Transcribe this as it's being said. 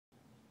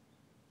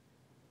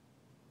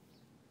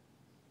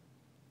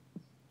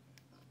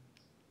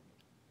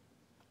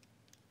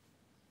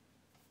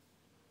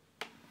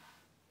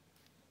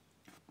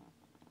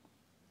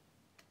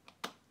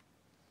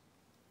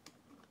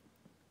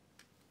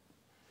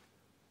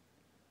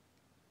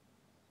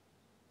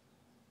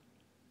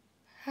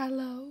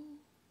Hello,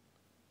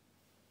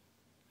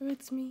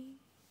 it's me.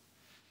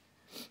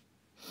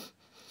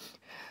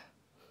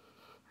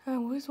 I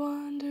was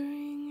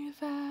wondering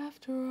if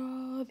after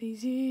all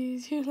these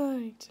years you'd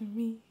like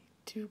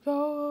to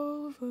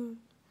go over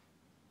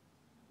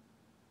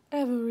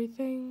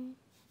everything.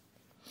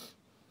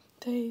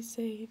 They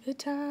say the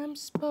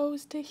time's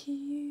supposed to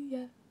heal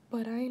ya,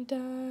 but I ain't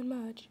done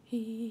much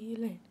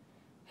healing.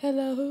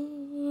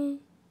 Hello,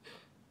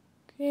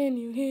 can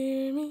you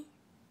hear me?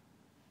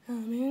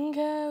 I'm in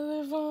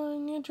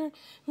California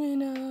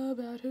dreaming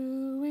about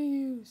who we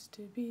used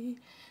to be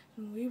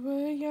when we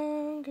were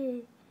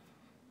younger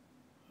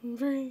and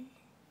free.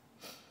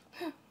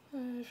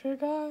 I've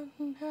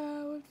forgotten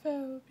how it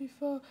felt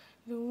before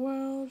the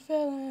world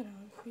fell at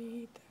our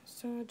feet.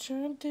 There's such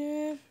a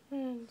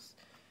difference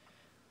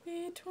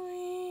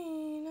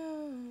between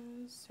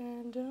us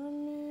and a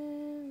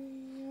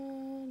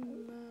million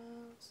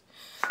miles.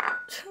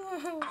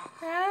 Hello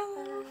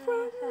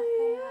from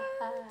the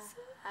outside.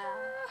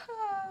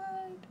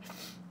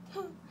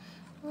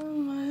 I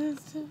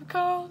must have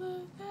called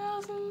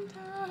 1,000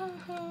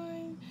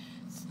 times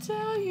to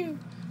tell you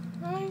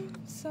I'm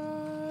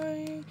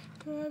sorry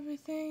for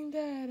everything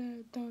that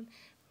I've done.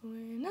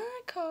 When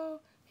I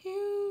call,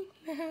 you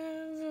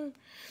never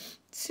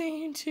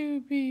seem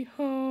to be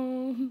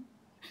home.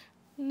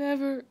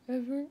 Never,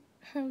 ever,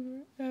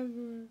 ever,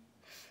 ever.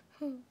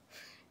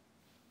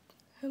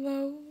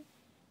 Hello,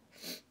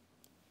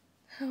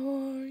 how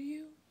are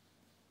you?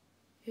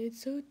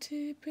 It's so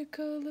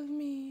typical of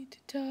me to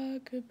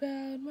talk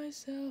about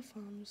myself.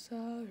 I'm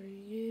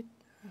sorry it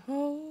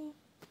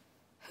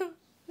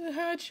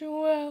hurt you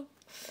well.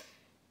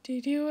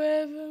 Did you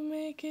ever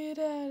make it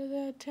out of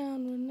that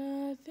town where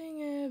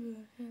nothing ever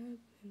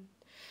happened?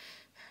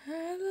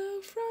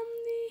 Hello from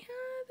the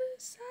other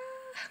side.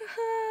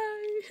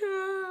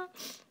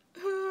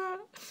 I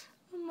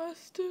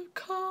must have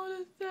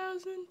called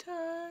 1,000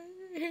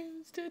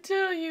 times to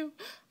tell you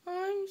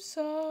I'm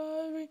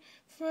sorry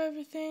for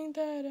everything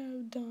that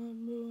I've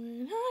done. But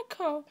when I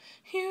call,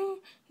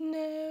 you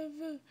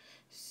never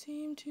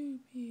seem to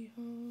be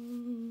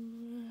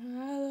home.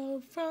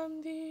 Hello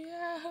from the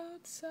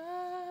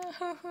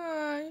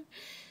outside.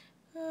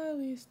 At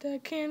least I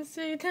can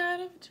say that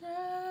I've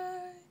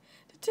tried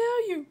to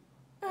tell you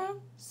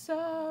I'm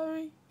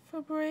sorry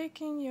for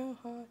breaking your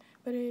heart.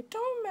 But it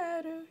don't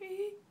matter,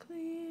 it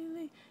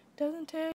clearly doesn't take